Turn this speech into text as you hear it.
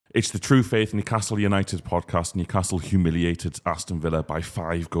It's the True Faith Newcastle United podcast. Newcastle humiliated Aston Villa by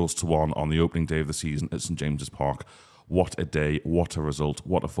 5-1 on the opening day of the season at St James's Park. What a day, what a result,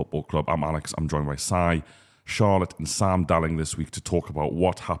 what a football club. I'm Alex, I'm joined by Si, Charlotte and Sam Dalling this week to talk about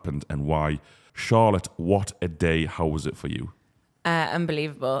what happened and why. Charlotte, what a day, how was it for you?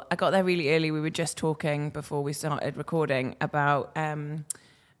 Unbelievable. I got there really early. We were just talking before we started recording about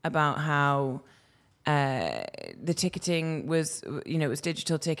how the ticketing was, it was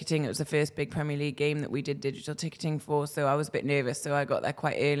digital ticketing. It was the first big Premier League game that we did digital ticketing for. So I was a bit nervous. So I got there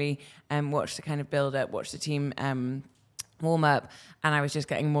quite early and watched the kind of build up, watched the team warm up. And I was just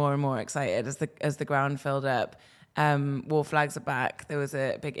getting more and more excited as the ground filled up. War flags are back. There was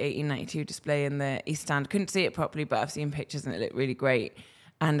a big 1892 display in the East Stand. Couldn't see it properly, but I've seen pictures and it looked really great.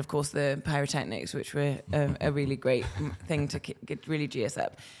 And of course the pyrotechnics, which were a really great thing to really G us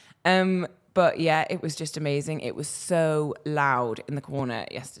up. But yeah, it was just amazing. It was so loud in the corner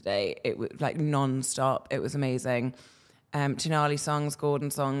yesterday. It was like non-stop. It was amazing. Tonali songs,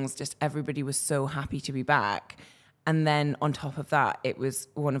 Gordon songs, just everybody was so happy to be back. And then on top of that, it was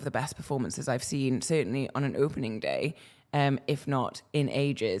one of the best performances I've seen, certainly on an opening day, if not in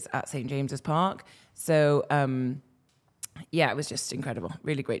ages, at St James's Park. So yeah, it was just incredible.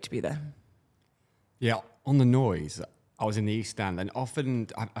 Really great to be there. Yeah, on the noise, I was in the East Stand, and often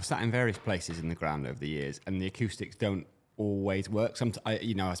I've sat in various places in the ground over the years, and the acoustics don't always work.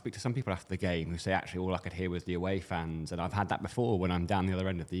 I speak to some people after the game who say actually all I could hear was the away fans, and I've had that before when I'm down the other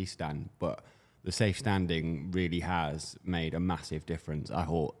end of the East Stand. But the safe standing really has made a massive difference. I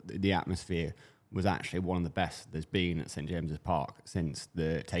thought the atmosphere was actually one of the best there's been at St James's Park since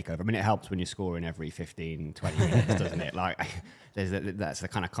the takeover. I mean, it helps when you're scoring every 15, 20 minutes, doesn't it? Like, that's the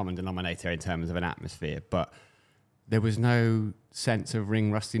kind of common denominator in terms of an atmosphere. But there was no sense of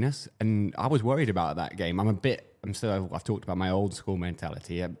ring rustiness, and I was worried about that game. I've talked about my old school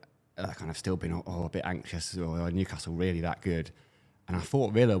mentality. I've kind of still been a bit anxious. Or Newcastle really that good? And I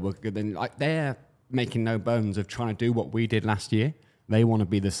thought Villa were good. And they're making no bones of trying to do what we did last year. They want to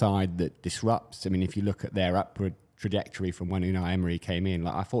be the side that disrupts. I mean, if you look at their upward trajectory from when Unai Emery came in,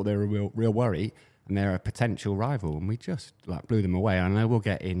 I thought they were a real worry, and they're a potential rival, and we just blew them away. I know we'll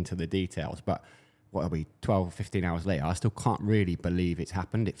get into the details, but what are we, 12, 15 hours later? I still can't really believe it's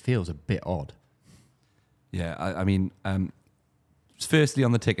happened. It feels a bit odd. Yeah, I mean, firstly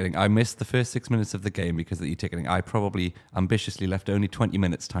on the ticketing, I missed the first 6 minutes of the game because of the ticketing. I probably ambitiously left only 20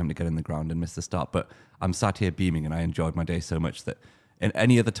 minutes time to get in the ground and missed the start, but I'm sat here beaming and I enjoyed my day so much that in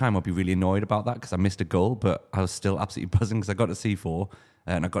any other time I'd be really annoyed about that because I missed a goal, but I was still absolutely buzzing because I got to see 4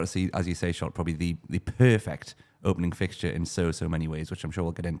 and I got to see, as you say, Shot, probably the perfect opening fixture in so many ways, which I'm sure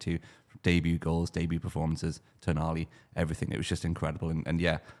we'll get into. Debut goals, debut performances, Tonali, everything. It was just incredible. And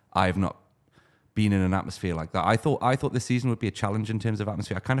yeah, I have not been in an atmosphere like that. I thought this season would be a challenge in terms of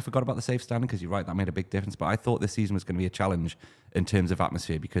atmosphere. I kind of forgot about the safe standing because you're right, that made a big difference. But I thought this season was going to be a challenge in terms of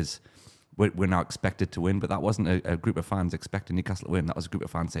atmosphere because we're now expected to win. But that wasn't a group of fans expecting Newcastle to win. That was a group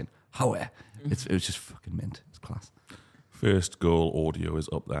of fans saying, "How?" It was just fucking mint. It's class. First goal audio is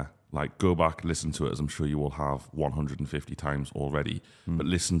up there. Go back, listen to it, as I'm sure you will have 150 times already. But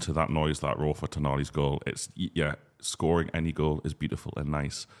listen to that noise, that roar for Tonali's goal. Scoring any goal is beautiful and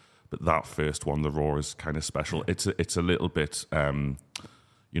nice. But that first one, the roar, is kind of special. It's a little bit,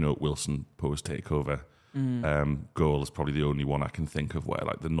 Wilson post takeover goal is probably the only one I can think of where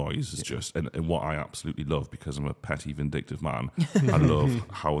the noise is just, and what I absolutely love because I'm a petty, vindictive man. I love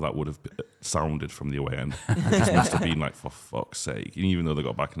how that would have sounded from the away end. It just must have been for fuck's sake. And even though they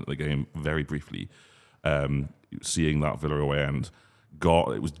got back into the game very briefly, seeing that Villa away end,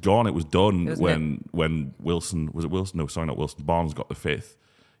 it was gone. It was done when Wilson, was it Wilson? No, sorry, not Wilson. Barnes got the 5th.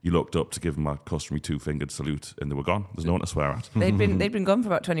 You looked up to give them a customary 2-fingered salute, and they were gone. There's no one to swear at. They'd been gone for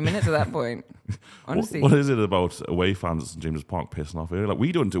about 20 minutes at that point. Honestly, what is it about away fans at St James's Park pissing off?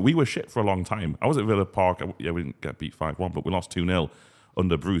 We were shit for a long time. I was at Villa Park. We didn't get beat 5-1, but we lost 2-0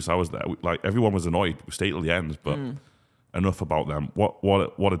 under Bruce. I was there. Everyone was annoyed. We stayed till the end, but enough about them.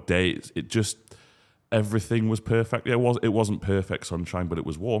 What a day! It just everything was perfect. Yeah, it wasn't perfect sunshine, but it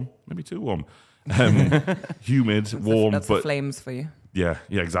was warm. Maybe too warm. Humid, warm. That's the flames for you. Yeah,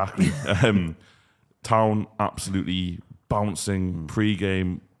 exactly. Town absolutely bouncing,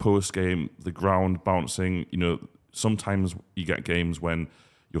 pre-game, post-game, the ground bouncing. Sometimes you get games when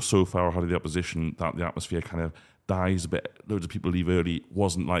you're so far ahead of the opposition that the atmosphere kind of dies a bit. Loads of people leave early.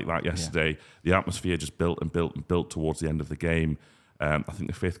 Wasn't like that yesterday. Yeah. The atmosphere just built and built and built towards the end of the game. I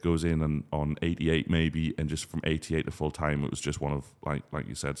think the 5th goes in on 88 maybe, and just from 88 to full time, it was just one of, like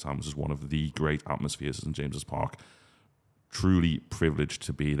you said, Sam, was just one of the great atmospheres in St James's Park. Truly privileged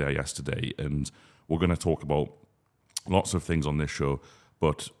to be there yesterday, and we're going to talk about lots of things on this show,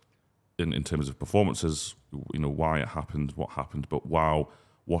 but in terms of performances, why it happened, what happened. But wow,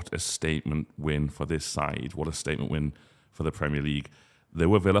 what a statement win for this side. What a statement win for the Premier League. There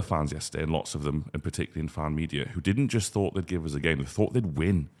were Villa fans yesterday, and lots of them, and particularly in fan media, who didn't just thought they'd give us a game; they thought they'd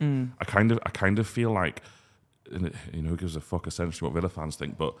win. I kind of feel like, who gives a fuck essentially what Villa fans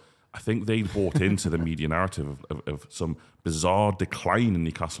think, but I think they bought into the media narrative of some bizarre decline in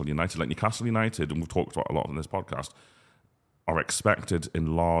Newcastle United. Like Newcastle United, and we've talked about a lot on this podcast, are expected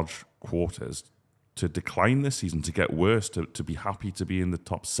in large quarters to decline this season, to get worse, to be happy to be in the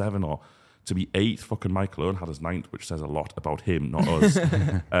top 7 or to be 8th. Fucking Michael Owen had us 9th, which says a lot about him, not us.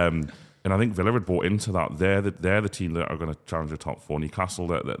 And I think Villa had bought into that. They're the team that are going to challenge the top 4. Newcastle,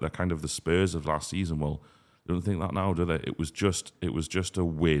 they're kind of the Spurs of last season. Well, they don't think that now, do they? It was just a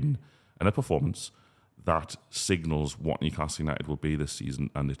win and a performance that signals what Newcastle United will be this season,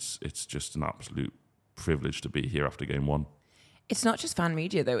 and it's just an absolute privilege to be here after game 1. It's not just fan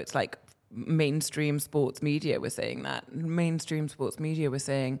media, though. It's like mainstream sports media were saying that. Mainstream sports media were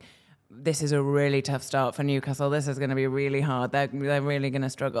saying, this is a really tough start for Newcastle. This is going to be really hard. They're really going to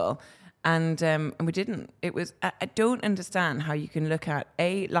struggle. And we didn't. It was. I don't understand how you can look at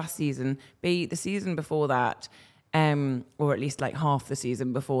A, last season, B, the season before that, or at least like half the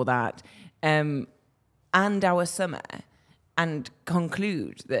season before that, and our summer, and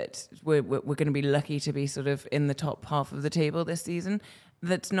conclude that we're going to be lucky to be sort of in the top half of the table this season.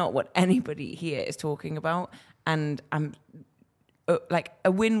 That's not what anybody here is talking about. And I'm like,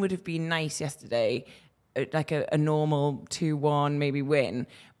 a win would have been nice yesterday, like a normal 2-1 maybe win.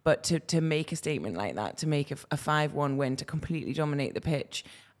 But to make a statement like that, to make a 5-1 win, to completely dominate the pitch.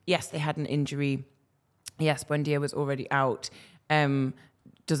 Yes, they had an injury. Yes, Buendia was already out.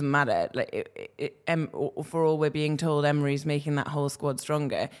 Doesn't matter. Like for all we're being told, Emery's making that whole squad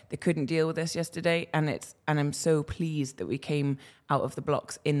stronger. They couldn't deal with this yesterday, and I'm so pleased that we came out of the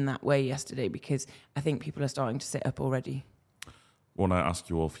blocks in that way yesterday, because I think people are starting to sit up already. Want to ask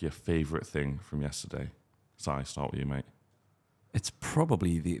you all for your favourite thing from yesterday? Si, start with you, mate. It's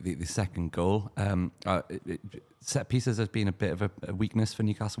probably the second goal. Set pieces has been a bit of a weakness for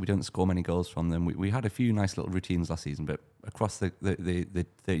Newcastle. We don't score many goals from them. We had a few nice little routines last season, but across the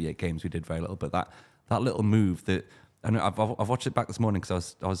 38 games we did very little. But that little move that, and I've watched it back this morning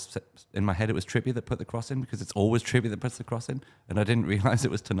because I was in my head it was Trippier that put the cross in, because it's always Trippier that puts the cross in, and I didn't realise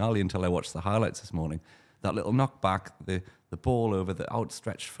it was Tonali until I watched the highlights this morning. That little knockback, the ball over the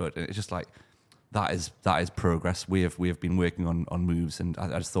outstretched foot, and it's just like, that is progress. We have been working on moves, and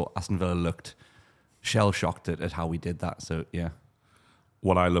I just thought Aston Villa looked shell-shocked at how we did that. So, yeah.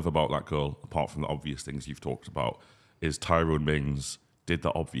 What I love about that goal, apart from the obvious things you've talked about, is Tyrone Mings did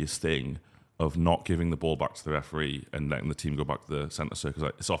the obvious thing of not giving the ball back to the referee and letting the team go back to the centre circle.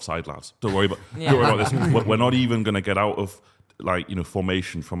 Like, it's offside, lads. Don't worry about this. We're not even going to get out of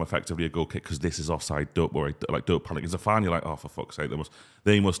formation from effectively a goal kick because this is offside. Don't worry. Don't panic. As a fan, you're like, oh, for fuck's sake,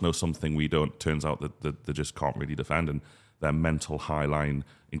 they must know something we don't. Turns out that they just can't really defend, and their mental high line,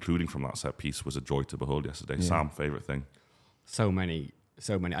 including from that set piece, was a joy to behold yesterday. Yeah. Sam, favourite thing? So many.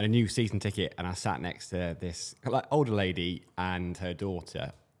 I had a new season ticket, and I sat next to this older lady and her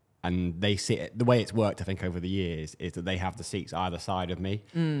daughter. And they sit, the way it's worked, I think, over the years, is that they have the seats either side of me.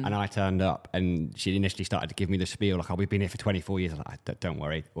 And I turned up, and she initially started to give me the spiel, like, oh, we've been here for 24 years. I was like, don't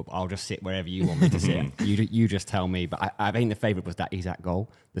worry, I'll just sit wherever you want me to sit. You just tell me. But I think the favourite was that Isak goal,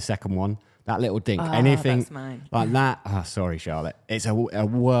 the second one. That little dink. Anything that's mine. Like that. Oh, sorry, Charlotte. It's a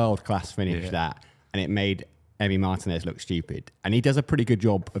world-class finish, that. And it made Emi Martinez look stupid, and he does a pretty good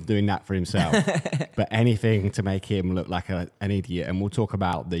job of doing that for himself. But anything to make him look like an idiot, and we'll talk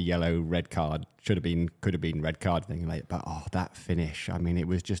about the yellow red card, could have been red card thing later. But that finish, I mean, it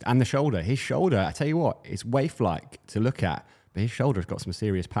was just, and his shoulder. I tell you what, it's waif-like to look at, but his shoulder's got some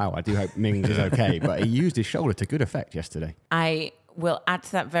serious power. I do hope Mings is okay, but he used his shoulder to good effect yesterday. We'll add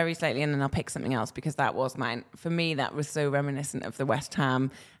to that very slightly, and then I'll pick something else, because that was mine. For me, that was so reminiscent of the West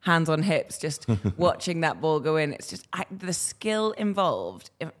Ham hands on hips, just watching that ball go in. It's just the skill involved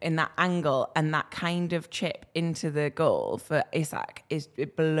in that angle and that kind of chip into the goal for Isak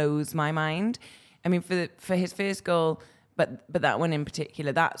it blows my mind. I mean, for his first goal, but that one in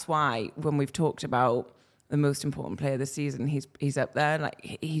particular, that's why when we've talked about the most important player this season, he's up there.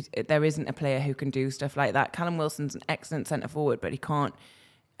 Like there isn't a player who can do stuff like that. Callum Wilson's an excellent centre forward, but he can't,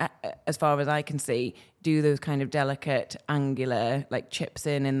 as far as I can see, do those kind of delicate, angular, like chips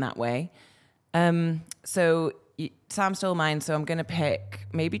in that way. So Sam stole mine, so I'm going to pick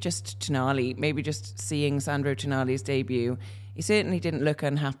maybe just Tonali, maybe just seeing Sandro Tonali's debut. He certainly didn't look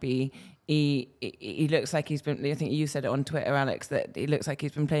unhappy. He looks like he's been, I think you said it on Twitter, Alex, that he looks like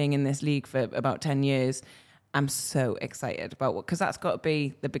he's been playing in this league for about 10 years. I'm so excited about because that's got to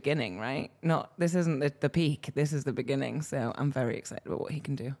be the beginning, right? This isn't the peak. This is the beginning. So I'm very excited about what he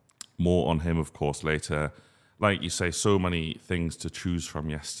can do. More on him, of course, later. Like you say, so many things to choose from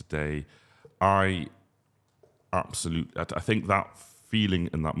yesterday. I think that feeling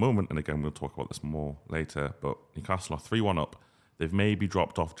in that moment, and again, we'll talk about this more later, but Newcastle are 3-1 up. They've maybe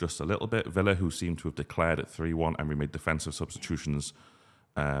dropped off just a little bit. Villa, who seem to have declared at 3-1 and we made defensive substitutions,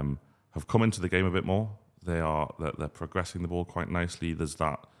 have come into the game a bit more. They're progressing the ball quite nicely. There's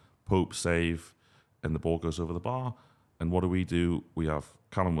that Pope save, and the ball goes over the bar. And what do? We have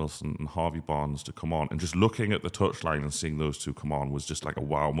Callum Wilson and Harvey Barnes to come on. And just looking at the touchline and seeing those two come on was just like a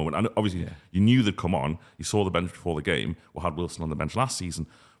wow moment. And obviously, you knew they'd come on. You saw the bench before the game. We had Wilson on the bench last season.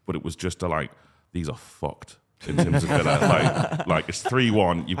 But it was just these are fucked in terms of Villa. like it's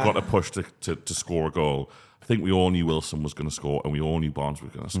 3-1. You've got to push to score a goal. I think we all knew Wilson was going to score, and we all knew Barnes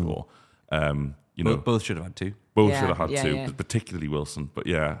was going to score. Both should have had two. Both should have had two, particularly Wilson. But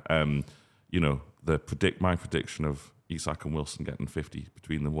my prediction of Isak and Wilson getting 50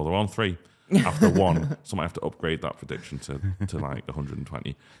 between them. Well, they're on 3 after 1, so I might have to upgrade that prediction to like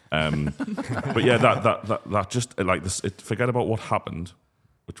 120. But yeah, that just like this. Forget about what happened,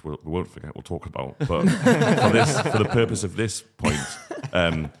 which we won't forget. We'll talk about. But for the purpose of this point,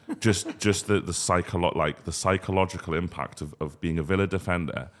 just the psychological impact of being a Villa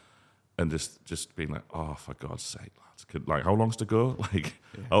defender. And just being like, oh, for God's sake, lads! How long's to go?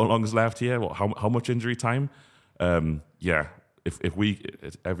 How long's left here? How much injury time? If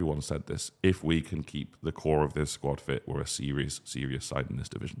everyone said this, if we can keep the core of this squad fit, we're a serious side in this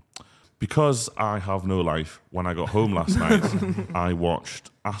division. Because I have no life, when I got home last night, I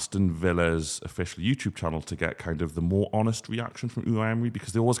watched Aston Villa's official YouTube channel to get kind of the more honest reaction from Unai Emery,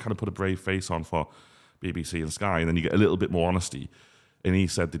 because they always kind of put a brave face on for BBC and Sky, and then you get a little bit more honesty. And he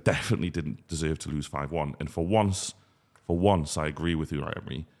said they definitely didn't deserve to lose 5-1. And for once, I agree with Unai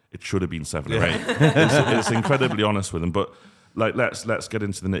Emery. It should have been 7 or 8. It's incredibly honest with him. But let's get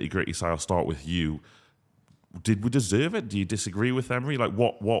into the nitty gritty. So I'll start with you. Did we deserve it? Do you disagree with Emery?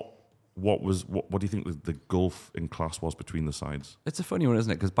 What do you think the gulf in class was between the sides? It's a funny one,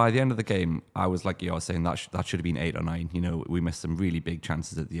 isn't it? Because by the end of the game, I was like, I was saying that should have been 8 or 9. We missed some really big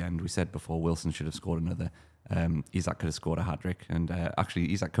chances at the end. We said before Wilson should have scored another. Isak could have scored a hat-trick, and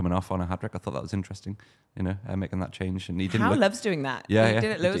actually Isak coming off on a hat-trick, I thought that was interesting, making that change. And he didn't loves doing that. He did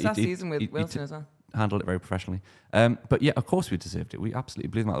it loads last season with Wilson as well. Handled it very professionally. But yeah, of course we deserved it. We absolutely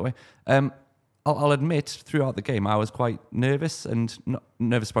blew them out of the way. I'll admit, throughout the game, I was quite nervous, and not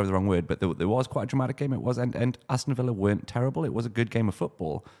nervous is probably the wrong word, but there was quite a dramatic game. It was, and Aston Villa weren't terrible. It was a good game of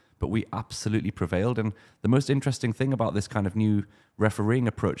football, but we absolutely prevailed. And the most interesting thing about this kind of new refereeing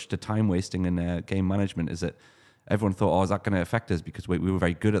approach to time wasting and game management is that everyone thought, is that going to affect us? Because we were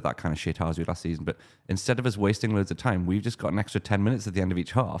very good at that kind of shit house we last season. But instead of us wasting loads of time, we've just got an extra 10 minutes at the end of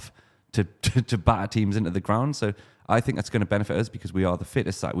each half to batter teams into the ground. So I think that's going to benefit us because we are the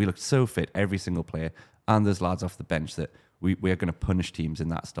fittest side. We look so fit, every single player. And there's lads off the bench that we are going to punish teams in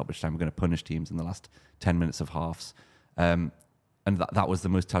that stoppage time. We're going to punish teams in the last 10 minutes of halves. And that was the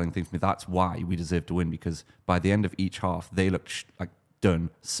most telling thing for me. That's why we deserved to win, because by the end of each half, they looked done,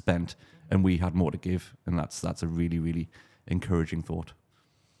 spent, and we had more to give. And that's a really, really encouraging thought.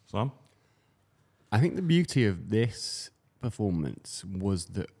 Sam? I think the beauty of this performance was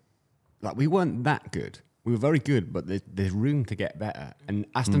that we weren't that good. We were very good, but there's room to get better. And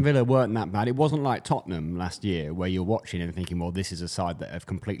Aston Villa weren't that bad. It wasn't like Tottenham last year where you're watching and thinking, well, this is a side that have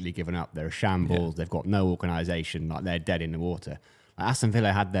completely given up. They're a shambles. Yeah. They've got no organisation. They're dead in the water. Aston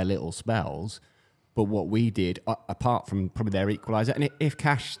Villa had their little spells, but what we did, apart from probably their equaliser, and if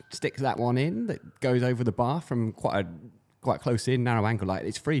Cash sticks that one in that goes over the bar from quite close in, narrow angle,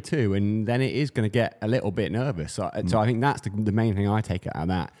 it's 3-2, and then it is going to get a little bit nervous. So I think that's the main thing I take out of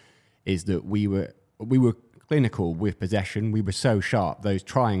that, is that we were clinical with possession. We were so sharp. Those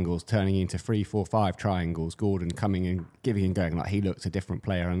triangles turning into 3-4-5 triangles. Gordon coming and giving and going he looks a different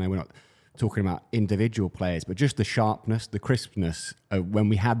player. And then we're not talking about individual players, but just the sharpness, the crispness. When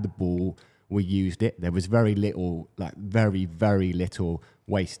we had the ball, we used it. There was very little, very, very little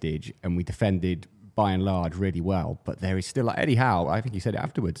wastage, and we defended by and large really well. But there is still, Eddie Howe, I think he said it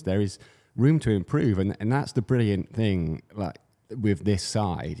afterwards, there is room to improve. And that's the brilliant thing, with this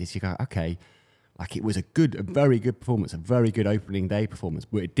side, is you go, okay, it was a very good performance, a very good opening day performance,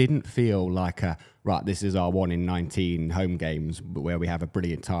 but it didn't feel like this is our 1 in 19 home games where we have a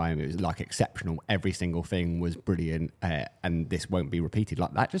brilliant time. It was exceptional. Every single thing was brilliant, and this won't be repeated.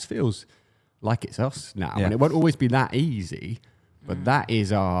 That just feels like it's us now. Yeah. And it won't always be that easy, but that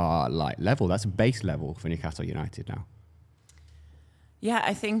is our level. That's a base level for Newcastle United now. Yeah,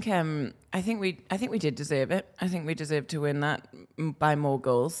 I think we did deserve it. I think we deserved to win that by more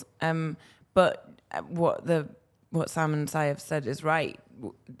goals. But what Sam and Si have said is right.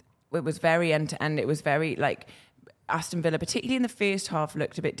 It was very end to end. It was very like Aston Villa, particularly in the first half,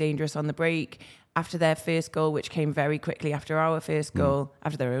 looked a bit dangerous on the break after their first goal, which came very quickly after our first goal,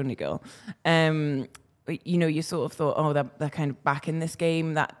 after their only goal. You sort of thought, oh, they're kind of back in this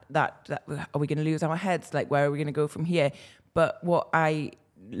game. That are we going to lose our heads? Like, where are we going to go from here? But what I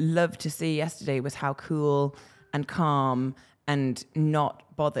loved to see yesterday was how cool and calm and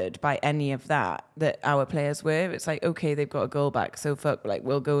not bothered by any of that our players were. It's like, okay, they've got a goal back, so fuck, like,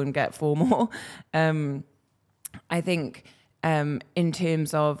 we'll go and get 4 more. I think in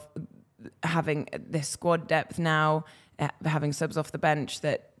terms of having this squad depth now, having subs off the bench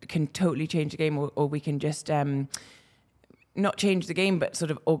that can totally change the game, or we can just not change the game, but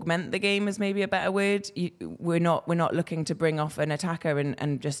sort of augment the game is maybe a better word. We're not looking to bring off an attacker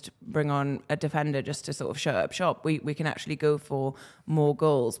and just bring on a defender just to sort of shut up shop. We can actually go for more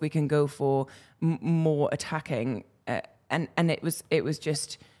goals. We can go for more attacking, and it was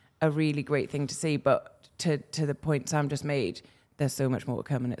just a really great thing to see. But to the point Sam just made, there's so much more to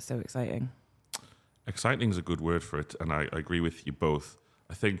come, and it's so exciting. Exciting is a good word for it, and I agree with you both.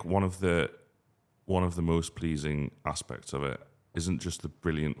 I think one of the most pleasing aspects of it isn't just the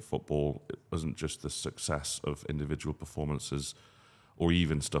brilliant football, it isn't just the success of individual performances, or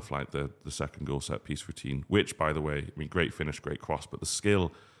even stuff like the second goal set piece routine, which, by the way, I mean, great finish, great cross, but the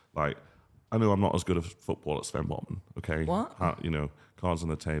skill, like, I know I'm not as good at football as Sven Botman, okay? What? Cards on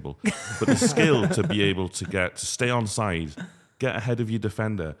the table. But the skill to be able to stay on side, get ahead of your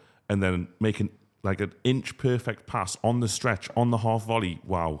defender, and then make an inch perfect pass on the stretch, on the half volley.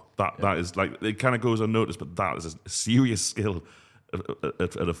 Wow, that is like, it kind of goes unnoticed, but that is a serious skill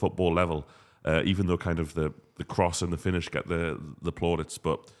at a football level. Even though kind of the cross and the finish get the plaudits,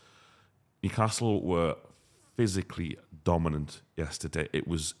 but Newcastle were physically dominant yesterday. It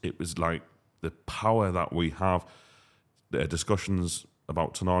was like the power that we have. The discussions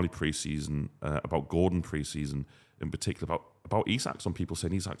about Tonali pre-season, about Gordon pre-season, in particular about Isak. Some people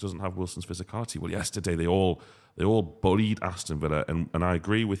saying Isak doesn't have Wilson's physicality. Well, yesterday they all bullied Aston Villa, and I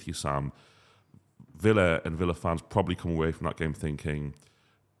agree with you, Sam. Villa and Villa fans probably come away from that game thinking,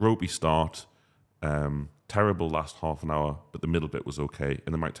 ropey start, terrible last half an hour, but the middle bit was okay,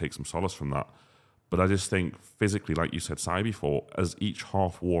 and they might take some solace from that. But I just think physically, like you said, Si, before, as each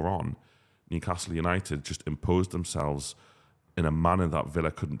half wore on, Newcastle United just imposed themselves in a manner that Villa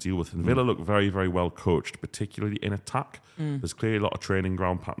couldn't deal with. And Villa looked very, very well coached, particularly in attack. There's clearly a lot of training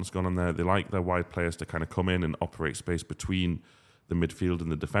ground patterns going on there. They like their wide players to kind of come in and operate space between the midfield and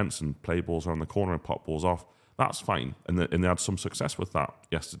the defence and play balls around the corner and pop balls off. That's fine. And they had some success with that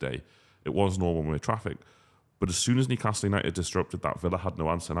yesterday. It was normal one-way traffic. But as soon as Newcastle United disrupted that, Villa had no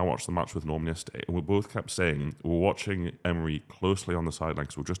answer. And I watched the match with Norman yesterday, and we both kept saying, we were watching Emery closely on the sideline,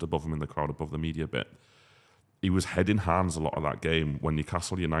 because we're just above him in the crowd, above the media bit. He was head in hands a lot of that game when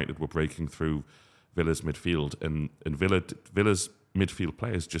Newcastle United were breaking through Villa's midfield, and Villa's midfield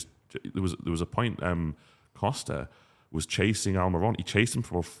players just, there was a point, Costa was chasing Almiron. He chased him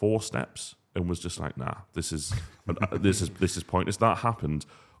for 4 steps and was just like, nah, this is pointless. That happened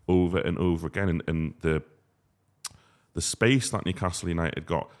over and over again, and the space that Newcastle United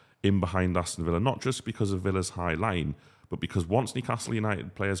got in behind Aston Villa, not just because of Villa's high line, but because once Newcastle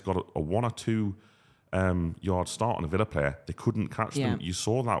United players got a 1 or 2 yard start on a Villa player, they couldn't catch them. You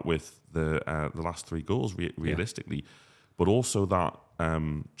saw that with the last 3 goals, realistically. But also that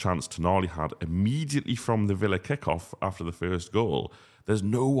chance Tonali had immediately from the Villa kickoff after the first goal. There's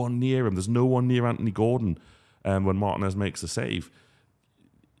no one near him. There's no one near Anthony Gordon when Martinez makes the save.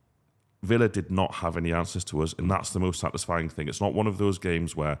 Villa did not have any answers to us, and that's the most satisfying thing. It's not one of those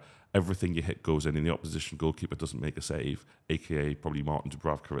games where everything you hit goes in and the opposition goalkeeper doesn't make a save, a.k.a. probably Martin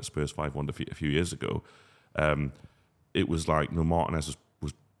Dubravka at Spurs 5-1 defeat a few years ago. It was like, Martinez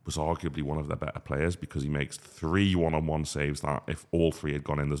was arguably one of their better players, because he makes 3 one-on-one saves that if all 3 had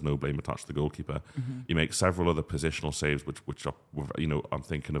gone in, there's no blame attached to the goalkeeper. He makes several other positional saves, which are, I'm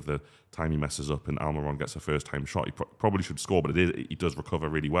thinking of the time he messes up and Almiron gets a first-time shot. He probably should score, but he does recover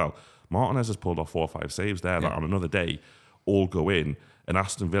really well. Martinez has pulled off 4 or 5 saves there that on another day all go in. And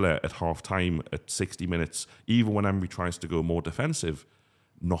Aston Villa at half-time, at 60 minutes, even when Emery tries to go more defensive,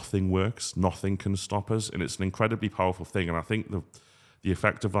 nothing works. Nothing can stop us. And it's an incredibly powerful thing. And I think the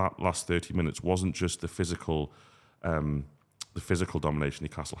effect of that last 30 minutes wasn't just the physical domination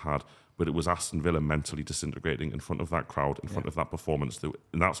Newcastle had, but it was Aston Villa mentally disintegrating in front of that crowd, in front of that performance.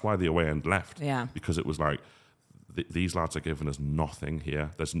 And that's why the away end left. Yeah. Because it was like, these lads are giving us nothing here.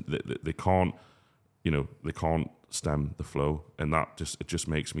 They can't they can't stem the flow, and it just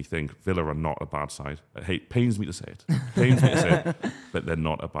makes me think Villa are not a bad side. Pains me to say it, but they're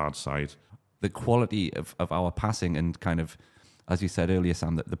not a bad side. The quality of our passing and kind of, as you said earlier,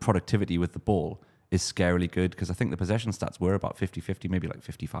 Sam, that the productivity with the ball is scarily good, because I think the possession stats were about 50-50, maybe like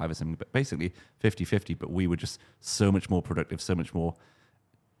 55 or something, but basically 50-50, but we were just so much more productive, so much more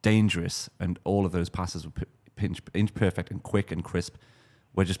dangerous, and all of those passes were inch perfect and quick and crisp.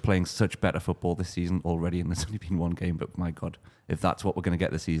 We're just playing such better football this season already, and there's only been one game, but my God, if that's what we're going to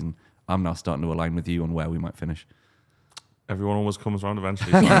get this season, I'm now starting to align with you on where we might finish. Everyone always comes around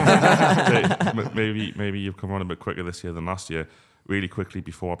eventually. Maybe you've come around a bit quicker this year than last year. Really quickly,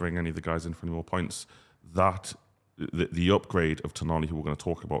 before I bring any of the guys in for any more points, that the upgrade of Tonali, who we're going to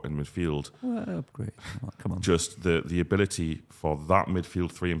talk about in midfield. What upgrade? Come on. Just the ability for that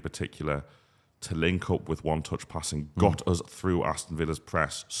midfield three in particular to link up with one-touch passing got us through Aston Villa's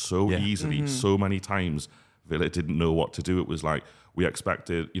press so easily, so many times. Villa didn't know what to do. It was like we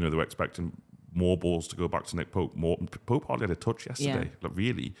expected, they were expecting more balls to go back to Nick Pope. Pope hardly had a touch yesterday,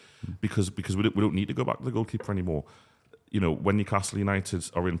 really, because we don't need to go back to the goalkeeper anymore. When Newcastle United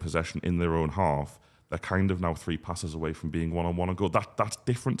are in possession in their own half, they're kind of now 3 passes away from being one-on-one and goal. That's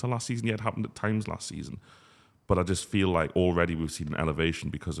different to last season. Yeah, it happened at times last season. But I just feel like already we've seen an elevation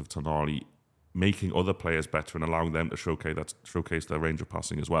because of Tonali making other players better and allowing them to showcase their range of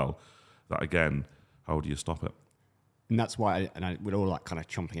passing as well. That, again, how do you stop it? And that's why, we're all like kind of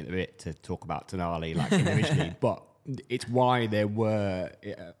chomping at the bit to talk about Tonali like individually, but it's why there were,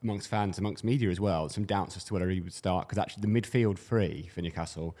 amongst fans, amongst media as well, some doubts as to whether he would start, because actually the midfield three for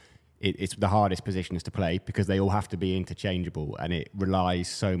Newcastle, it's the hardest positions to play because they all have to be interchangeable, and it relies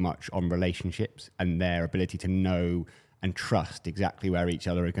so much on relationships and their ability to know and trust exactly where each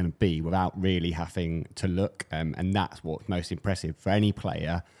other are going to be without really having to look. And that's what's most impressive for any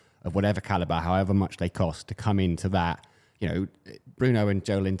player of whatever calibre, however much they cost, to come into that. Bruno and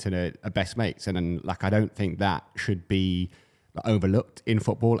Joe Linton are best mates, and I don't think that should be overlooked in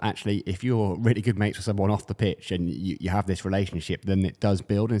football. Actually, if you're really good mates with someone off the pitch and you have this relationship, then it does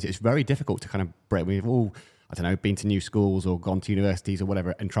build, and it's very difficult to kind of break. We've all, been to new schools or gone to universities or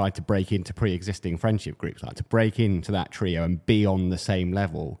whatever and tried to break into pre-existing friendship groups. Like, to break into that trio and be on the same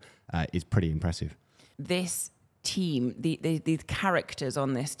level is pretty impressive. This team, the characters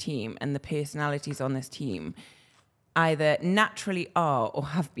on this team and the personalities on this team either naturally are or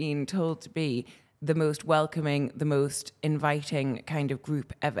have been told to be the most welcoming, the most inviting kind of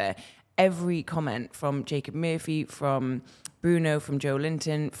group ever. Every comment from Jacob Murphy, from Bruno, from Joe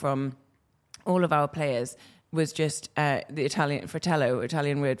Linton, from all of our players was just the Italian fratello,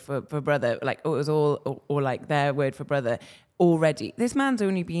 Italian word for brother. Like, it was all or like their word for brother already. This man's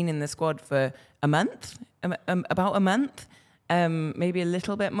only been in the squad for a month, about a month, maybe a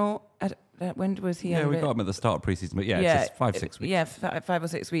little bit more. When was he? Yeah, we got him at the start of pre-season, but it's just 5-6 weeks. Yeah, 5 or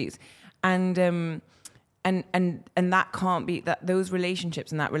 6 weeks, and that can't be that. Those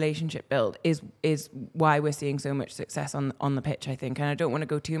relationships and that relationship build is why we're seeing so much success on the pitch, I think. And I don't want to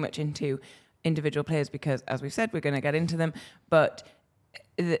go too much into individual players because, as we've said, we're going to get into them, but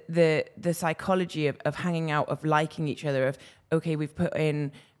the psychology of hanging out, of liking each other, of okay, we've put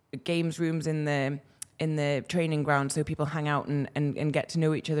in games rooms in the training ground so people hang out and get to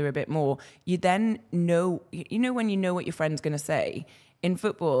know each other a bit more. You then know, when you know what your friend's going to say. In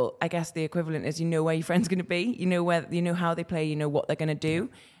football, I guess the equivalent is you know where your friend's going to be, you know how they play, you know what they're going to do,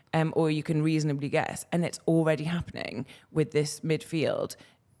 or you can reasonably guess. And it's already happening with this midfield.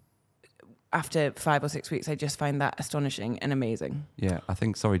 After 5 or 6 weeks, I just find that astonishing and amazing. Yeah, I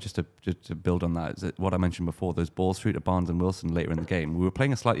think, just to build on that, is that what I mentioned before, those balls through to Barnes and Wilson later in the game. We were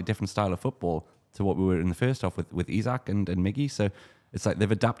playing a slightly different style of football to what we were in the first half with Isak and Miggy. So it's like they've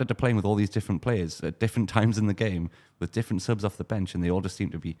adapted to playing with all these different players at different times in the game with different subs off the bench, and they all just seem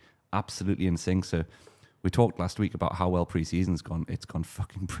to be absolutely in sync. So we talked last week about how well pre-season's gone. It's gone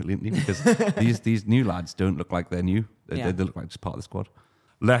fucking brilliantly because these new lads don't look like they're new. They look like just part of the squad.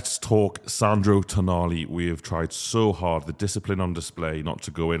 Let's talk Sandro Tonali. We have tried so hard. The discipline on display not to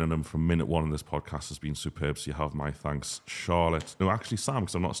go in on him from minute one in this podcast has been superb, so you have my thanks. Charlotte. No, actually, Sam,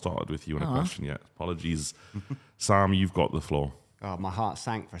 because I've not started with you on a question yet. Apologies. Sam, you've got the floor. Oh, my heart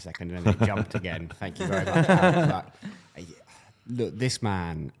sank for a second and then it jumped again. Thank you very much. Look, this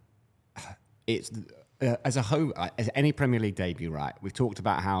man, it's as any Premier League debut, right? We've talked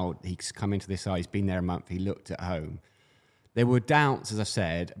about how he's come into this side, he's been there a month, he looked at home. There were doubts, as I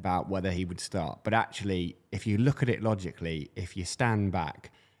said, about whether he would start. But actually, if you look at it logically, if you stand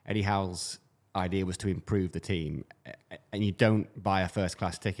back, Eddie Howe's idea was to improve the team, and you don't buy a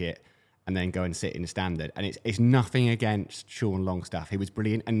first-class ticket and then go and sit in the standard. And it's nothing against Sean Longstaff. He was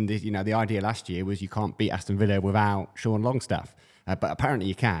brilliant. And the idea last year was you can't beat Aston Villa without Sean Longstaff. But apparently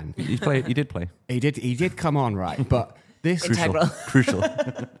you can. He did play. He did come on, right? But this Crucial.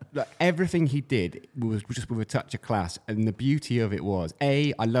 Look, everything he did was just with a touch of class, and the beauty of it was,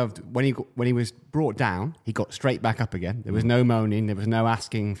 I loved when he was brought down, he got straight back up again. There was no moaning, there was no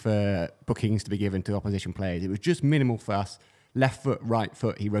asking for bookings to be given to opposition players. It was just minimal fuss, left foot, right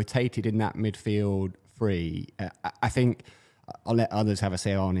foot. He rotated in that midfield free. I think I'll let others have a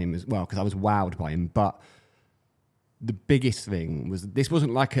say on him as well because I was wowed by him. But the biggest thing was this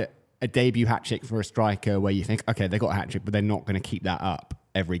wasn't like a debut hat-trick for a striker where you think, okay, they got a hat-trick, but they're not going to keep that up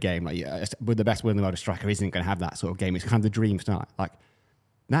every game. Like, with the best will in the world, a striker isn't going to have that sort of game. It's kind of the dream start. Like,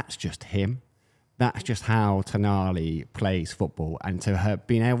 that's just him. That's just how Tonali plays football. And to have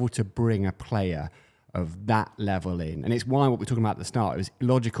been able to bring a player of that level in, and it's why what we're talking about at the start, it was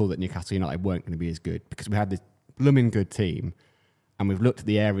logical that Newcastle United weren't going to be as good because we had this blooming good team. And we've looked at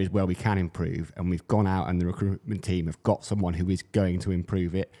the areas where we can improve, and we've gone out and the recruitment team have got someone who is going to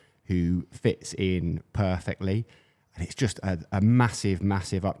improve it, who fits in perfectly. And it's just a massive,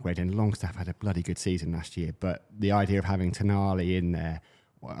 massive upgrade. And Longstaff had a bloody good season last year. But the idea of having Tonali in there,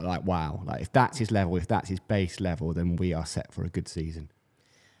 like, wow. Like, if that's his level, if that's his base level, then we are set for a good season.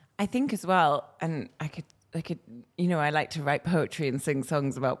 I think as well, and I could, I like to write poetry and sing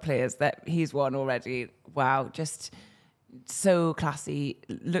songs about players that he's won already. Wow, just so classy.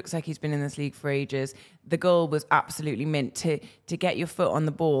 Looks like he's been in this league for ages. The goal was absolutely mint to get your foot on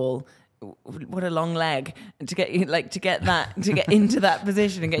the ball. What a long leg to get into that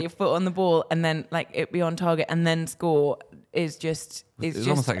position and get your foot on the ball and then like it be on target and then score is just it's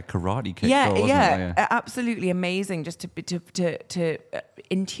almost like a karate kick. Yeah, goal, wasn't it? Yeah, absolutely amazing. Just to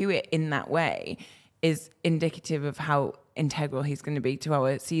intuit in that way is indicative of how integral he's going to be to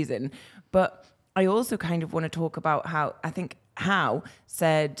our season. But I also kind of want to talk about how I think Howe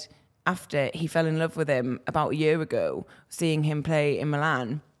said after he fell in love with him about a year ago, seeing him play in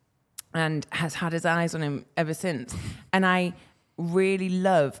Milan, and has had his eyes on him ever since. And I really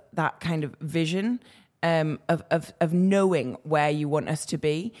love that kind of vision of knowing where you want us to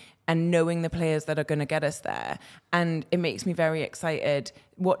be and knowing the players that are going to get us there. And it makes me very excited.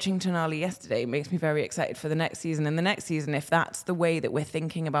 Watching Tonali yesterday makes me very excited for the next season. And the next season, if that's the way that we're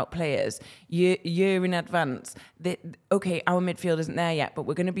thinking about players, year in advance, okay, our midfield isn't there yet, but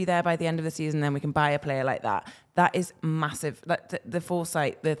we're going to be there by the end of the season, then we can buy a player like that. That is massive. Like the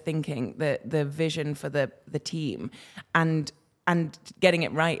foresight, the thinking, the vision for the team. And getting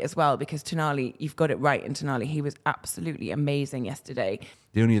it right as well, because Tonali, you've got it right in Tonali. He was absolutely amazing yesterday.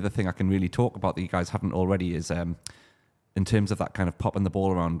 The only other thing I can really talk about that you guys haven't already is in terms of that kind of popping the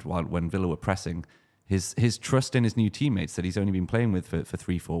ball around when Villa were pressing, his trust in his new teammates that he's only been playing with for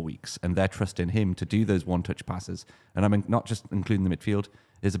 3-4 weeks, and their trust in him to do those one-touch passes. And I mean, not just including the midfield,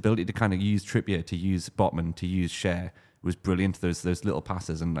 his ability to kind of use Trippier, to use Botman, to use Cher was brilliant, those little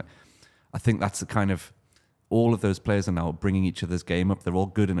passes. And I think that's the kind of... all of those players are now bringing each other's game up. They're all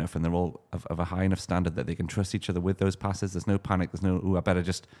good enough and they're all of a high enough standard that they can trust each other with those passes. There's no panic. There's no, I better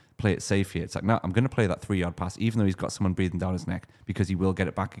just play it safe here. It's like, no, I'm going to play that 3-yard pass, even though he's got someone breathing down his neck, because he will get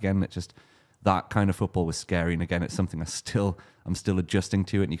it back again. It's just, that kind of football was scary. And again, it's something I'm still adjusting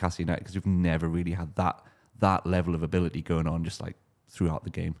to at Newcastle United, because we've never really had that level of ability going on just like throughout the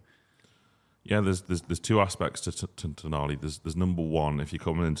game. Yeah, there's two aspects to Tonali. There's number one, if you're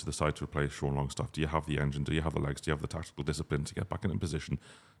coming into the side to replace Sean Longstaff, do you have the engine? Do you have the legs? Do you have the tactical discipline to get back in a position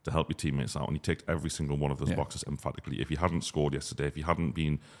to help your teammates out? And he ticked every single one of those boxes emphatically. If he hadn't scored yesterday, if he hadn't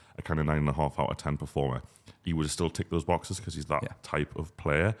been a kind of 9.5 out of 10 performer, he would have still ticked those boxes because he's that type of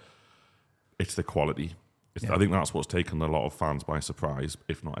player. It's the quality. I think that's what's taken a lot of fans by surprise,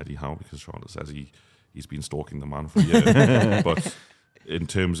 if not Eddie Howe, because Charlotte says he's been stalking the man for a year. But in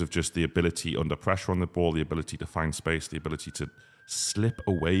terms of just the ability under pressure on the ball, the ability to find space, the ability to slip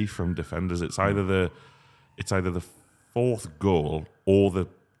away from defenders. It's either the fourth goal or the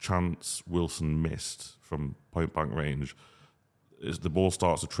chance Wilson missed from point blank range. Is the ball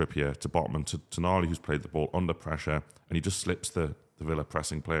starts to Trippier, to Botman, to Tonali, who's played the ball under pressure, and he just slips the Villa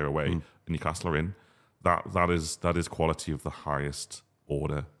pressing player away, and Newcastle are in. That is quality of the highest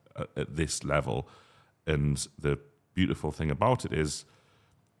order at this level, and the beautiful thing about it is,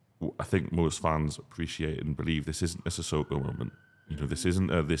 I think most fans appreciate and believe this isn't a Sissoko moment. This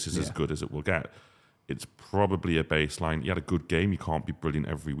isn't this is as good as it will get. It's probably a baseline. He had a good game. You can't be brilliant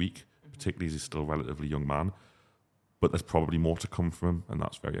every week, particularly as he's still a relatively young man. But there's probably more to come from him, and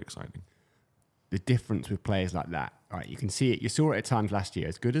that's very exciting. The difference with players like that, right? You can see it. You saw it at times last year,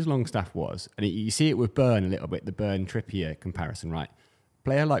 as good as Longstaff was, and you see it with Burn a little bit, the Burn-Trippier comparison, right?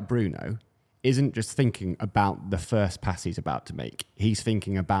 player like Bruno isn't just thinking about the first pass he's about to make. He's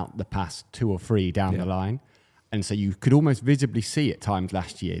thinking about the pass 2 or 3 down the line. And so you could almost visibly see at times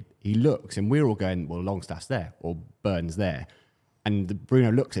last year, he looks and we're all going, well, Longstaff's there or Burns there. And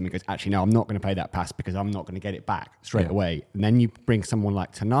Bruno looks at him and goes, actually, no, I'm not going to play that pass because I'm not going to get it back straight away. And then you bring someone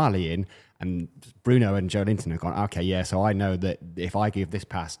like Tonali in, and Bruno and Joe Linton have gone, okay, yeah, so I know that if I give this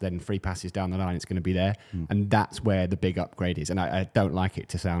pass, then 3 passes down the line, it's going to be there. And that's where the big upgrade is. And I don't like it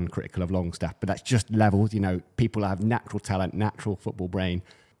to sound critical of Longstaff, but that's just levels. You know, people have natural talent, natural football brain.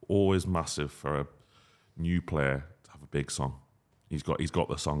 Always massive for a new player to have a big song. He's got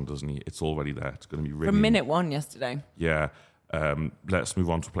the song, doesn't he? It's already there. It's going to be ringing. From minute 1 yesterday. Yeah. Let's move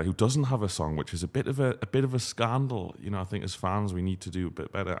on to a player who doesn't have a song, which is a bit of a scandal. You know, I think as fans we need to do a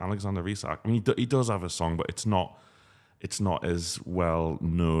bit better. Alexander Isak. I mean, he does have a song, but it's not as well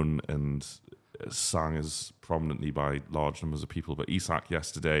known and sang as prominently by large numbers of people. But Isak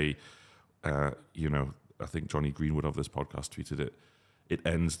yesterday, you know, I think Johnny Greenwood of this podcast tweeted it. It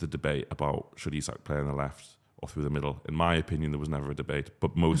ends the debate about should Isak play on the left or through the middle. In my opinion, there was never a debate,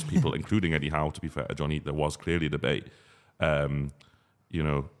 but most people, including Eddie Howe, to be fair to Johnny, there was clearly a debate. You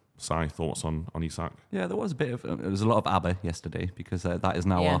know, Si, thoughts on Isak? Yeah, there was a bit of there was a lot of ABBA yesterday because that is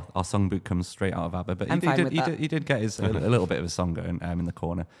now our songbook comes straight out of ABBA. But he did get his a little bit of a song going in the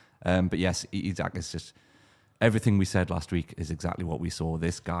corner. But yes, Isak is just everything we said last week is exactly what we saw.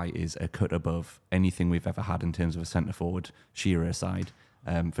 This guy is a cut above anything we've ever had in terms of a centre forward, Shearer aside,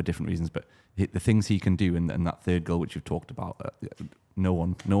 for different reasons. But the things he can do and that third goal which you've talked about, no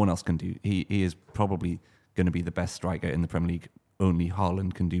one else can do. He is probably going to be the best striker in the Premier League. Only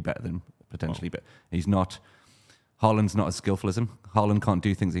Haaland can do better than potentially, but he's not. Haaland's not as skillful as him. Haaland can't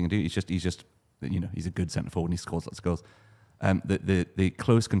do things he can do. He's just you know, he's a good centre forward and he scores lots of goals. The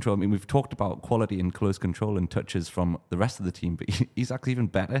close control. I mean, we've talked about quality and close control and touches from the rest of the team, but he's actually even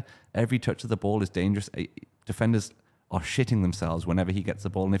better. Every touch of the ball is dangerous. Defenders are shitting themselves whenever he gets the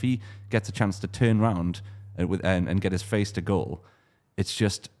ball, and if he gets a chance to turn around and get his face to goal, it's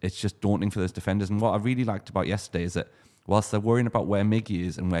just daunting for those defenders. And what I really liked about yesterday is that whilst they're worrying about where Miggy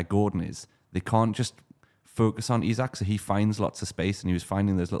is and where Gordon is, they can't just focus on Isak. So he finds lots of space, and he was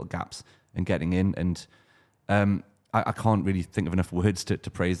finding those little gaps and getting in. And I can't really think of enough words to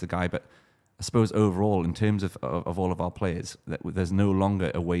praise the guy. But I suppose overall, in terms of all of our players, there's no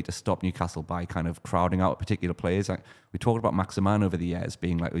longer a way to stop Newcastle by kind of crowding out particular players. Like we talked about Maximan over the years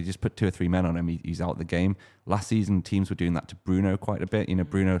being like, we just put 2 or 3 men on him, he's out of the game. Last season, teams were doing that to Bruno quite a bit. You know,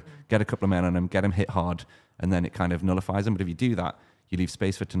 Bruno, get a couple of men on him, get him hit hard, and then it kind of nullifies him. But if you do that, you leave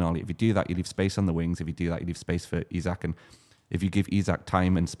space for Tonali. If you do that, you leave space on the wings. If you do that, you leave space for Isak. And if you give Isak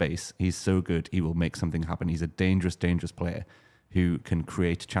time and space, he's so good, he will make something happen. He's a dangerous, dangerous player who can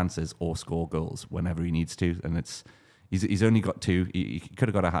create chances or score goals whenever he needs to. And he's only got 2. He could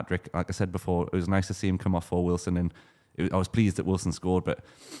have got a hat-trick. Like I said before, it was nice to see him come off for Wilson, and I was pleased that Wilson scored, but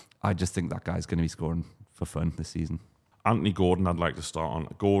I just think that guy's going to be scoring for fun this season. Anthony Gordon, I'd like to start on.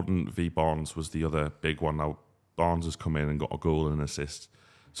 Gordon v Barnes was the other big one. Now, Barnes has come in and got a goal and an assist.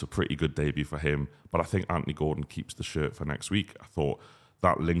 It's a pretty good debut for him. But I think Anthony Gordon keeps the shirt for next week. I thought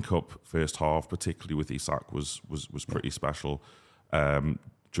that link-up first half, particularly with Isak, was pretty special.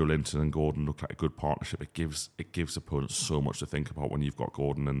 Joe Linton and Gordon looked like a good partnership. It gives opponents so much to think about when you've got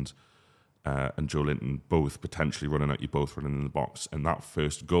Gordon and Joe Linton both potentially running at you, both running in the box. And that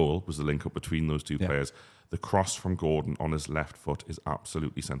first goal was the link-up between those two players. The cross from Gordon on his left foot is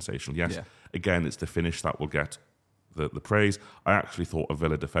absolutely sensational. Yes, again, it's the finish that will get the praise. I actually thought a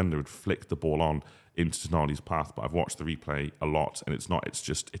Villa defender would flick the ball on into Tonali's path, but I've watched the replay a lot, and it's not. It's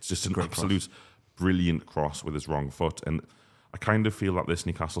just an absolute brilliant cross with his wrong foot. And I kind of feel that this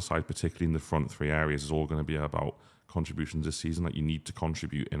Newcastle side, particularly in the front 3 areas, is all going to be about contributions this season. That you need to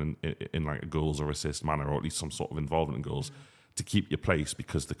contribute in like a goals or assist manner, or at least some sort of involvement in goals, to keep your place,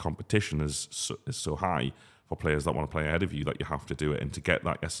 because the competition is so high for players that want to play ahead of you that you have to do it. And to get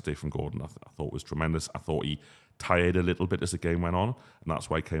that yesterday from Gordon, I thought was tremendous. I thought he tired a little bit as the game went on, and that's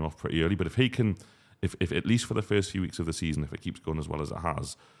why he came off pretty early. But if he can, if at least for the first few weeks of the season, if it keeps going as well as it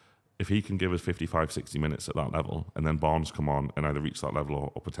has, if he can give us 55, 60 minutes at that level, and then Barnes come on and either reach that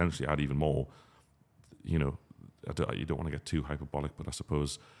level or potentially add even more, you know, you don't want to get too hyperbolic, but I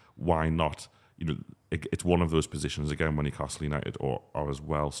suppose why not? You know, it's one of those positions, again, when Newcastle United are as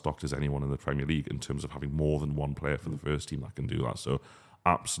well stocked as anyone in the Premier League in terms of having more than one player for the first team that can do that. So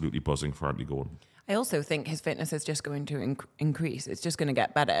absolutely buzzing for Anthony Gordon. I also think his fitness is just going to increase. It's just going to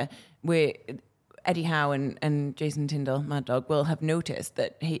get better. Eddie Howe and Jason Tyndall, Mad Dog, will have noticed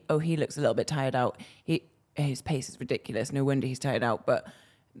that he looks a little bit tired out. His pace is ridiculous. No wonder he's tired out. But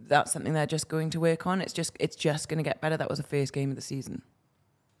that's something they're just going to work on. It's just going to get better. That was the first game of the season.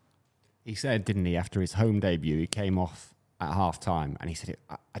 He said, didn't he, after his home debut, he came off at half-time and he said,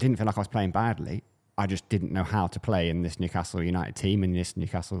 I didn't feel like I was playing badly. I just didn't know how to play in this Newcastle United team, in this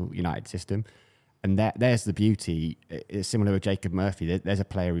Newcastle United system. And there's the beauty. It's similar with Jacob Murphy. There's a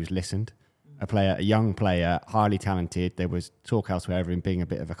player who's listened, a young player, highly talented. There was talk elsewhere of him being a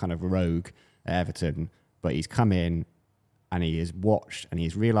bit of a kind of rogue at Everton, but he's come in and he has watched and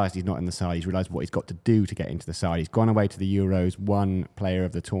he's realised he's not in the side. He's realised what he's got to do to get into the side. He's gone away to the Euros, won player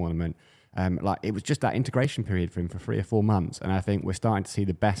of the tournament. It was just that integration period for him for 3 or 4 months. And I think we're starting to see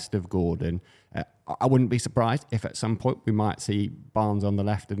the best of Gordon. I wouldn't be surprised if at some point we might see Barnes on the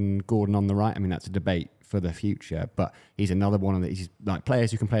left and Gordon on the right. I mean, that's a debate for the future, but he's another one of these, like,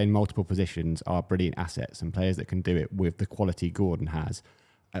 players who can play in multiple positions are brilliant assets, and players that can do it with the quality Gordon has.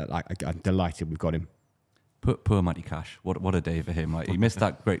 I'm delighted we've got him. Poor Matty Cash. What a day for him. Like, he missed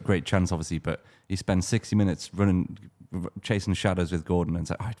that great chance, obviously, but he spent 60 minutes running, chasing shadows with Gordon, and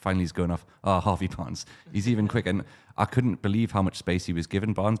said, "Oh, finally he's going off. Oh, Harvey Barnes. He's even quick." And I couldn't believe how much space he was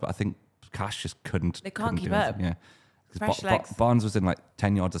given Barnes, but I think Cash just couldn't. They can't keep do up. anything. Yeah. Fresh legs. Barnes was in like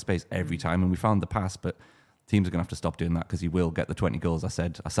 10 yards of space every time, and we found the pass, but teams are going to have to stop doing that because he will get the 20 goals. I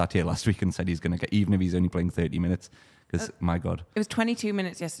sat here last week and said he's going to get, even if he's only playing 30 minutes, because my God. It was 22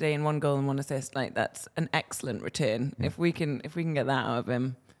 minutes yesterday and 1 goal and 1 assist. Like, that's an excellent return. Yeah. If we can get that out of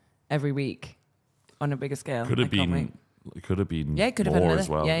him every week on a bigger scale. Could have been Yeah, it could have more been as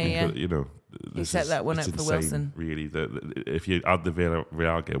well. Yeah. Could, you know, he set that one up for insane, Wilson. Really, if you add the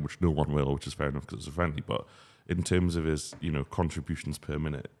Villarreal game, which no one will, which is fair enough because it's a friendly, but in terms of his, contributions per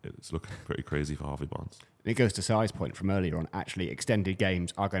minute, it's looking pretty crazy for Harvey Barnes. And it goes to Sai's point from earlier on. Actually, extended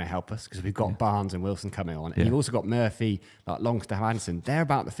games are going to help us because we've got Barnes and Wilson coming on, and you've also got Murphy, like Longstaff, Anderson. They're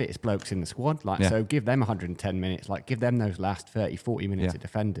about the fittest blokes in the squad. So give them 110 minutes. Like, give them those last 30, 40 minutes of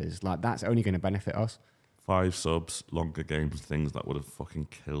defenders. Like, that's only going to benefit us. 5 subs, longer games, things that would have fucking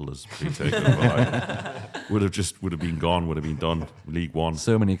killed us pre-takeover. would have been gone, would have been done. League One.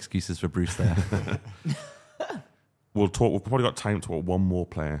 So many excuses for Bruce there. We've probably got time to talk one more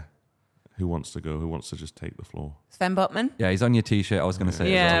player. Who wants to go? Who wants to just take the floor? Sven Botman? Yeah, he's on your T-shirt. I was going to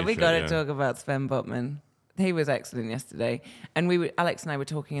say. Yeah, we got to talk about Sven Botman. He was excellent yesterday. And Alex and I were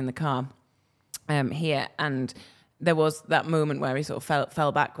talking in the car here, and there was that moment where he sort of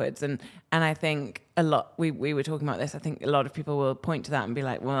fell backwards. And I think a lot, we were talking about this, I think a lot of people will point to that and be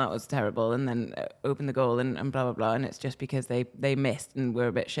like, well, that was terrible, and then open the goal and blah, blah, blah. And it's just because they missed and were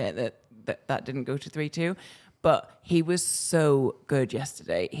a bit shit that didn't go to 3-2. But he was so good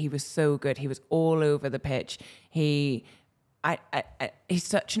yesterday. He was so good. He was all over the pitch. He's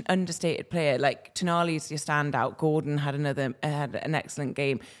such an understated player. Like, Tonali's your standout. Gordon had an excellent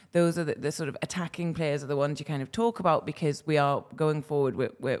game. Those are the sort of attacking players are the ones you kind of talk about because we are going forward.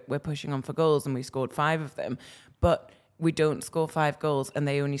 We're pushing on for goals, and we scored 5 of them. But we don't score 5 goals, and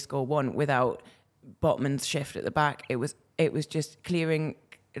they only score 1 without Botman's shift at the back. It was just clearing.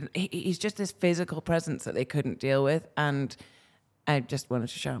 He's just this physical presence that they couldn't deal with, and I just wanted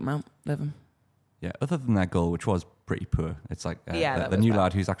to shout him out. Love him. Yeah, other than that goal, which was pretty poor, it's like the new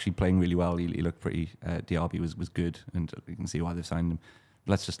lad who's actually playing really well. He looked pretty. Diaby was good, and you can see why they've signed him.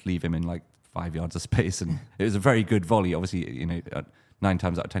 Let's just leave him in like 5 yards of space, and it was a very good volley. Obviously, 9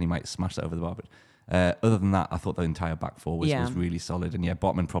 times out of 10 he might smash that over the bar, but other than that, I thought the entire back four was really solid, and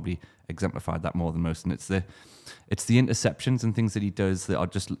Botman probably exemplified that more than most. And it's the interceptions and things that he does that are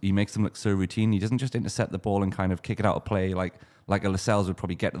just, he makes them look so routine. He doesn't just intercept the ball and kind of kick it out of play like a Lascelles would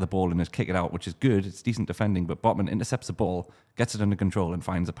probably get to the ball and just kick it out, which is good. It's decent defending, but Botman intercepts the ball, gets it under control, and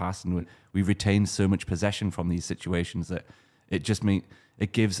finds a pass. And we retain so much possession from these situations that it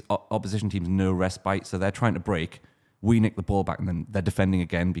gives opposition teams no respite. So they're trying to break. We nick the ball back, and then they're defending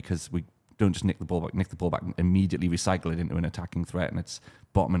again because we don't just nick the ball back and immediately recycle it into an attacking threat. And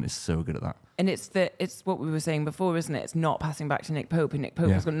Botman is so good at that. And it's what we were saying before, isn't it? It's not passing back to Nick Pope, and Nick Pope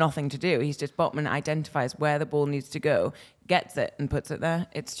has got nothing to do. He's just, Botman identifies where the ball needs to go, gets it, and puts it there.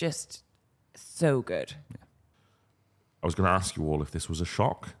 It's just so good. Yeah. I was going to ask you all if this was a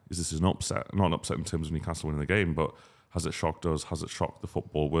shock. Is this an upset? Not an upset in terms of Newcastle winning the game, but has it shocked us? Has it shocked the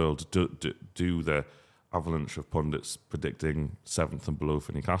football world? Do the avalanche of pundits predicting 7th and below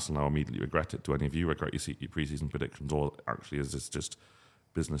for Newcastle now immediately regret it? Do any of you regret your pre-season predictions, or actually is this just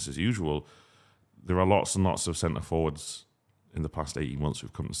business as usual? There are lots and lots of centre forwards in the past 18 months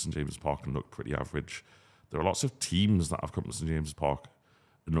who've come to St James's Park and looked pretty average. There are lots of teams that have come to St James's Park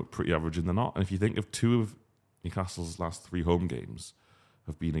and look pretty average and they're not. And if you think of 2 of Newcastle's last 3 home games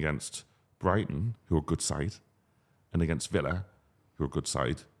have been against Brighton, who are a good side, and against Villa, who are a good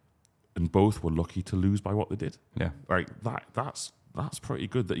side, and both were lucky to lose by what they did. Yeah, like that's pretty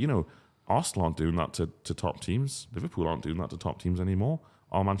good. That Arsenal aren't doing that to top teams. Liverpool aren't doing that to top teams anymore.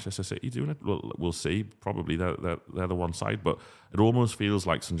 Are Manchester City doing it? We'll see. Probably they're the one side, but it almost feels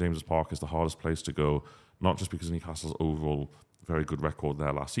like St James's Park is the hardest place to go, not just because of Newcastle's overall very good record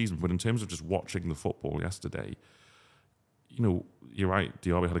there last season, but in terms of just watching the football yesterday. You know, you're right.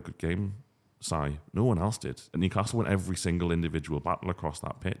 Diaby had a good game. No one else did. And Newcastle won every single individual battle across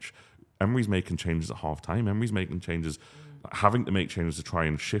that pitch. Emery's making changes at half-time. Emery's making changes, having to make changes to try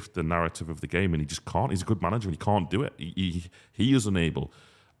and shift the narrative of the game, and he just can't. He's a good manager, and he can't do it. He is unable.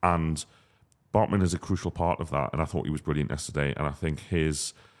 And Bartman is a crucial part of that, and I thought he was brilliant yesterday. And I think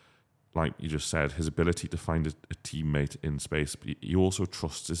his, like you just said, his ability to find a teammate in space, but he also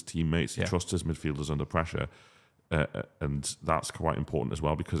trusts his teammates. He trusts his midfielders under pressure. And that's quite important as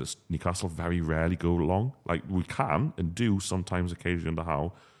well, because Newcastle very rarely go long. Like, we can and do sometimes occasionally under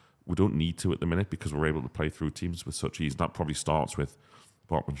Howe. We don't need to at the minute because we're able to play through teams with such ease. And that probably starts with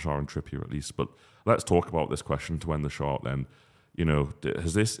Bartman, Shaw and Trippier at least. But let's talk about this question to end the shot then. You know,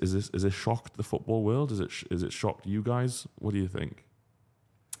 has this shocked the football world? Is it shocked you guys? What do you think?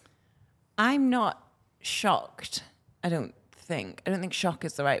 I'm not shocked. I don't think shock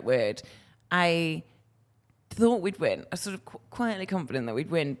is the right word. I thought we'd win. I was sort of quietly confident that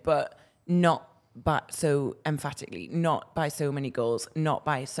we'd win, but not so emphatically, not by so many goals, not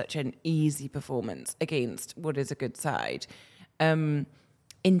by such an easy performance against what is a good side. In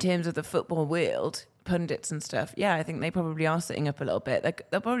terms of the football world, pundits and stuff, yeah, I think they probably are sitting up a little bit.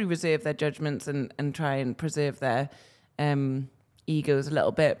 They'll probably reserve their judgments and try and preserve their egos a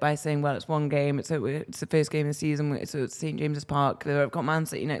little bit by saying, well, it's one game, it's the first game of the season, so it's St James's Park, they've got Man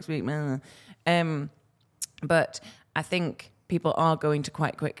City next week. But I think people are going to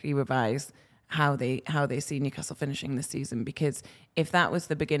quite quickly revise how they see Newcastle finishing this season, because if that was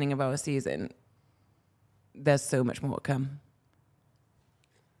the beginning of our season, there's so much more to come.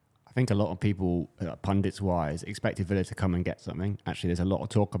 I think a lot of people, pundits-wise, expected Villa to come and get something. Actually, there's a lot of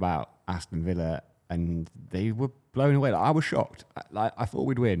talk about Aston Villa, and they were blown away. I was shocked. I thought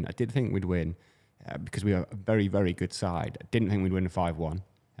we'd win. I did think we'd win because we are a very, very good side. I didn't think we'd win 5-1.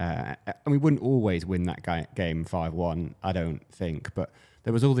 And we wouldn't always win that game 5-1, I don't think. But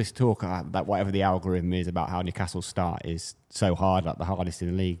there was all this talk that whatever the algorithm is about how Newcastle's start is so hard, like the hardest in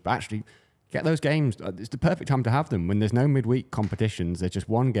the league. But actually, get those games. It's the perfect time to have them. When there's no midweek competitions, there's just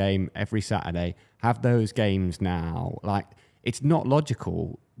one game every Saturday. Have those games now. Like, it's not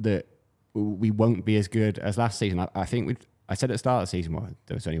logical that we won't be as good as last season. I think I said at the start of the season, well,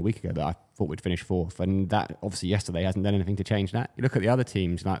 there was only a week ago, that I thought we'd finish fourth. And that, obviously, yesterday hasn't done anything to change that. You look at the other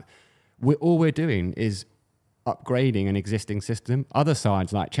teams, like, all we're doing is upgrading an existing system. Other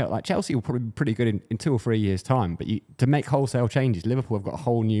sides, like Chelsea, will probably be pretty good in 2 or 3 years' time. But to make wholesale changes, Liverpool have got a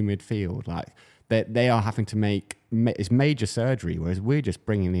whole new midfield. Like, they are having to make it's major surgery, whereas we're just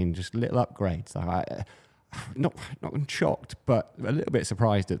bringing in just little upgrades. Like, not shocked, but a little bit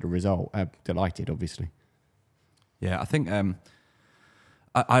surprised at the result. Delighted, obviously. Yeah, I think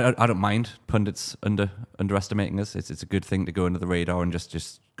I don't mind pundits underestimating us. It's a good thing to go under the radar and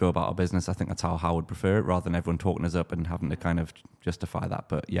just go about our business. I think that's how Howard prefer it, rather than everyone talking us up and having to kind of justify that.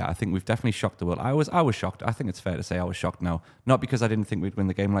 But yeah, I think we've definitely shocked the world. I was shocked. I think it's fair to say I was shocked now. Not because I didn't think we'd win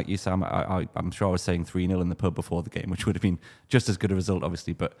the game like you, Sam. I'm sure I was saying 3-0 in the pub before the game, which would have been just as good a result,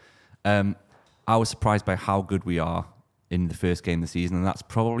 obviously. But I was surprised by how good we are in the first game of the season, and that's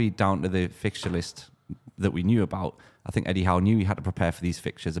probably down to the fixture list that we knew about. I think Eddie Howe knew he had to prepare for these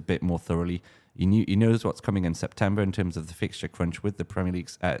fixtures a bit more thoroughly. He knows what's coming in September in terms of the fixture crunch with the Premier League,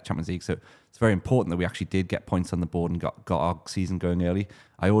 Champions League. So it's very important that we actually did get points on the board and got our season going early.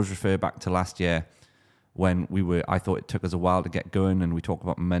 I always refer back to last year when I thought it took us a while to get going, and we talk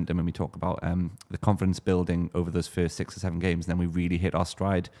about momentum and we talk about the confidence building over those first 6 or 7 games. And then we really hit our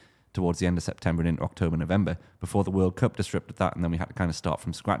stride towards the end of September and into October, November, before the World Cup disrupted that, and then we had to kind of start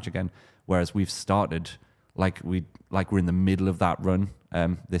from scratch again. Whereas we've started like we're in the middle of that run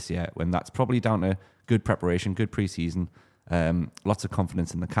this year, when that's probably down to good preparation, good pre-season, lots of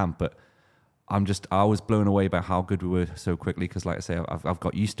confidence in the camp. But I was blown away by how good we were so quickly, because, like I say, I've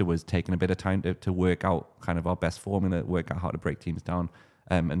got used to us taking a bit of time to work out kind of our best formula, work out how to break teams down.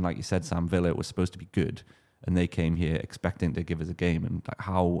 And like you said, Sam, Villa was supposed to be good, and they came here expecting to give us a game, and like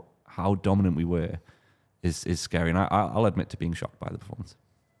how dominant we were is scary. And I'll admit to being shocked by the performance.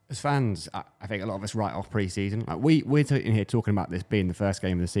 As fans, I think a lot of us write off pre-season. Like we're sitting here talking about this being the first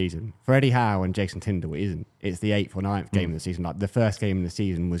game of the season. For Eddie Howe and Jason Tyndall, it isn't. It's the 8th or 9th game of the season. Like, the first game of the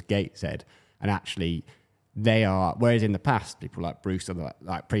season was Gateshead, and actually they are. Whereas in the past, people like Bruce or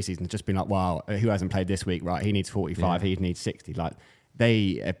like pre-season has just been like, "Wow, who hasn't played this week? Right, he needs 45, he needs 60." Like,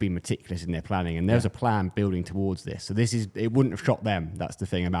 they have been meticulous in their planning, and there's a plan building towards this. So it wouldn't have shocked them. That's the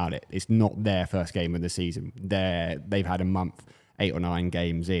thing about it. It's not their first game of the season. They've had a month, 8 or 9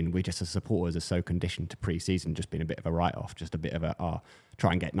 games in, we just as supporters are so conditioned to pre-season just being a bit of a write-off, just a bit of a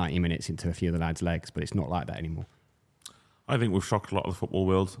try and get 90 minutes into a few of the lads' legs, but it's not like that anymore. I think we've shocked a lot of the football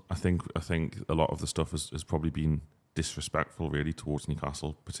world. I think a lot of the stuff has probably been disrespectful, really, towards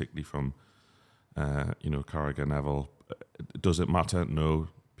Newcastle, particularly from Carragher, Neville. Does it matter? No.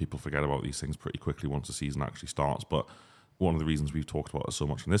 People forget about these things pretty quickly once the season actually starts. But one of the reasons we've talked about it so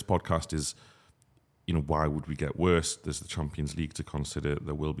much in this podcast is, why would we get worse? There's the Champions League to consider.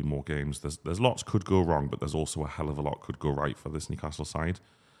 There will be more games. There's lots could go wrong, but there's also a hell of a lot could go right for this Newcastle side.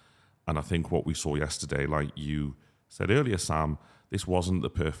 And I think what we saw yesterday, like you said earlier, Sam, this wasn't the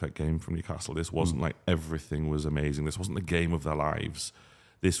perfect game from Newcastle. This wasn't like everything was amazing. This wasn't the game of their lives.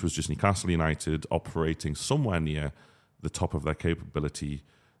 This was just Newcastle United operating somewhere near the top of their capability.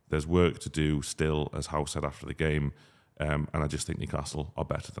 There's work to do still, as Howe said after the game. And I just think Newcastle are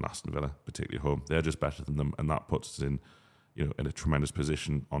better than Aston Villa, particularly at home. They're just better than them, and that puts us in a tremendous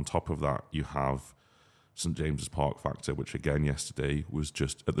position. On top of that, you have St James's Park factor, which again yesterday was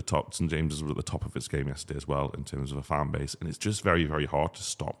just at the top. St James's was at the top of its game yesterday as well in terms of a fan base, and it's just very, very hard to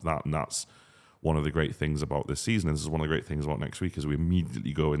stop that. And that's one of the great things about this season. And this is one of the great things about next week, is we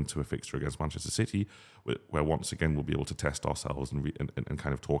immediately go into a fixture against Manchester City, where once again we'll be able to test ourselves and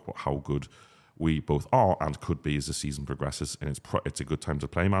kind of talk about how good we both are and could be as the season progresses. And it's a good time to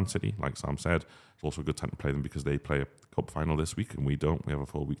play Man City, like Sam said. It's also a good time to play them because they play a cup final this week and we don't. We have a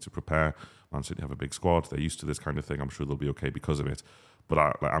full week to prepare. Man City have a big squad. They're used to this kind of thing. I'm sure they'll be okay because of it. But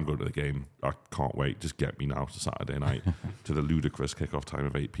I'm going to the game. I can't wait. Just get me now to Saturday night to the ludicrous kickoff time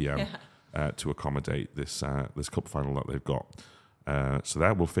of 8 p.m. To accommodate this cup final that they've got. So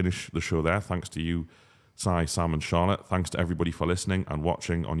there, we'll finish the show there. Thanks to you, Si, Sam and Charlotte. Thanks to everybody for listening and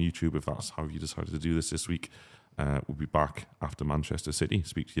watching on YouTube, if that's how you decided to do this week. We'll be back after Manchester City.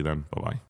 Speak to you then. Bye-bye.